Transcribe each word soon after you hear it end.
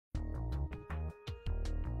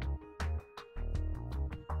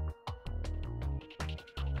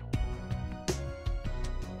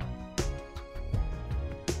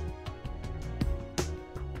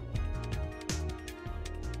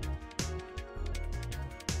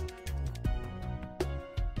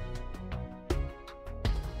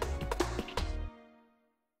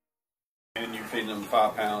And you feed them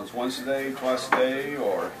 5 pounds once a day, twice a day,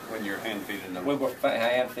 or when you're hand feeding them? We were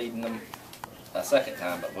hand feeding them a second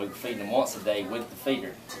time, but we were feeding them once a day with the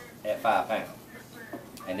feeder at 5 pounds,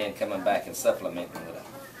 and then coming back and supplementing with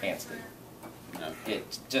a hand feed. No.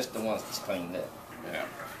 It's just the ones that's cleaned up. Yeah.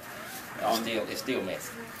 It's still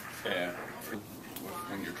messy. Yeah.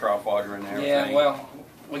 When you're trough watering and everything. Yeah, well,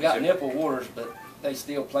 we got nipple waters, but they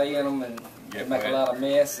still play in them and they make a lot of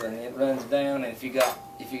mess, and it runs down. And if you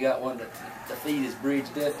got one that the feed is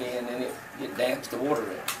bridged up in, then it damps the water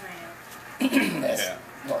up. That's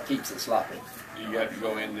what keeps it sloppy. You got to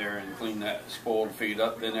go in there and clean that spoiled feed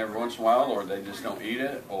up then every once in a while, or they just don't eat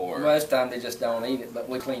it, or? Most of the time they just don't eat it, but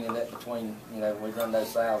we clean it up between, we run those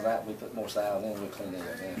sows out, we put more sows in, we clean it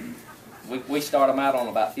up then. We start them out on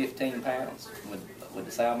about 15 pounds with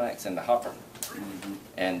the SowMAX and the hopper.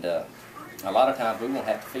 And a lot of times we won't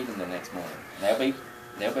have to feed them the next morning.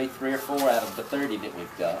 There'll be 3 or 4 out of the 30 that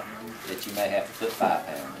we've got that you may have to put 5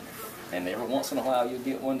 pounds in. And every once in a while you'll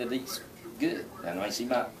get one that eats good. I mean, she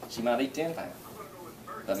might eat 10 pounds.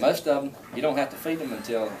 But most of them, you don't have to feed them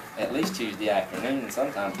until at least Tuesday afternoon and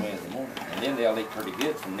sometimes Wednesday morning. And then they'll eat pretty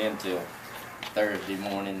good from then till Thursday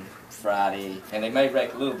morning, Friday. And they may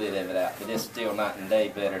break a little bit of it out, but it's still night and day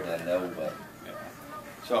better than the old way. Yeah.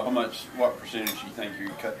 So what percentage do you think you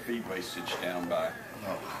cut feed wastage down by?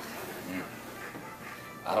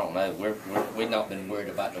 I don't know. We've not been worried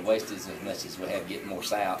about the wastage as much as we have getting more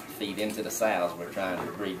sow feed into the sows we're trying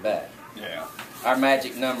to breed back. Yeah. Our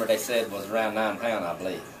magic number, they said, was around 9 pounds, I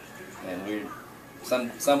believe.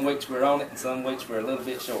 And some weeks we're on it, and some weeks we're a little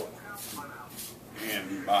bit short.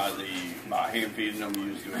 And by hand feeding them,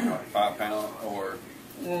 you just doing like 5 pounds, or?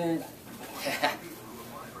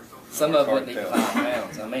 Some of them wouldn't eat 5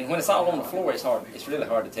 pounds. I mean, when it's all on the floor, it's really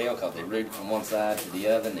hard to tell because they root it from one side to the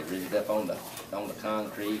other, and they root it up on the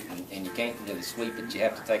concrete, and you can't really sweep it. You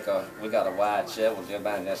have to take we got a wide shovel,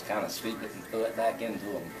 everybody just kind of sweep it and throw it back into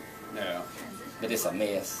them. Yeah. But it's a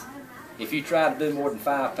mess. If you try to do more than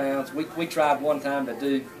 5 pounds, we tried one time to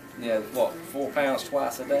do, 4 pounds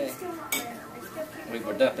twice a day. We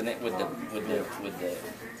were dumping it with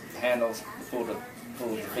the handles, pull the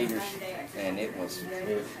feeders, and it was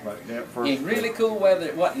in really cool weather.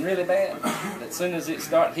 It wasn't really bad, but as soon as it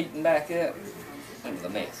started heating back up, it was a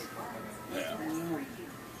mess. Yeah.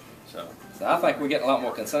 So I think we're getting a lot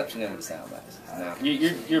more consumption in the SowMAX. Now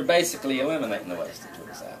you're basically eliminating the wastage with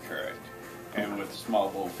the sow. Correct. And with the small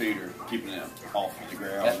bowl feeder, keeping it off of the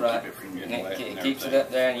ground. That's right. Keep it from getting wet. It keeps it up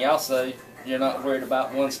there, and you're not worried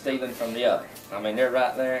about one stealing from the other. I mean, they're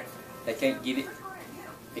right there. They can't get it,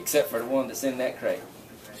 except for the one that's in that crate.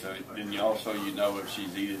 So then you know if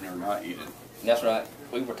she's eating or not eating. That's right.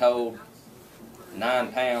 We were told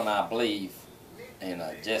 9 pound, I believe, in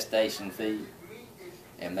a gestation feed,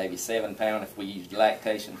 and maybe 7 pound if we used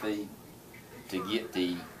lactation feed to get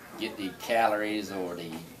the calories or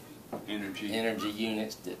the energy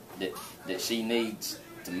units that she needs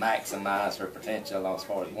to maximize her potential as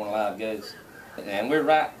far as born alive goes. And we're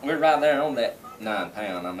right there on that 9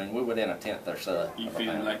 pound. I mean, we're within 1/10 or so. You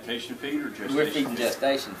feeding lactation feed or gestation? We're feeding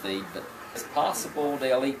gestation feed, but it's possible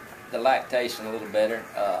they'll eat the lactation a little better.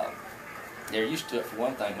 They're used to it for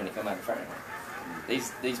one thing when they come out of the farm.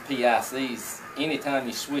 These PICs, anytime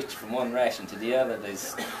you switch from one ration to the other,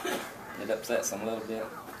 it upsets them a little bit.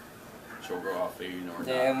 She'll go off feeding or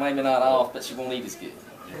yeah, maybe not off, but she won't eat as good.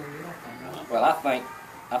 Yeah. Well, I think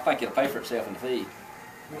it'll pay for itself in the feed.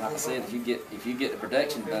 Like I said, if you get the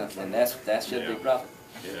production done, then that should be profit.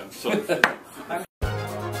 Yeah. So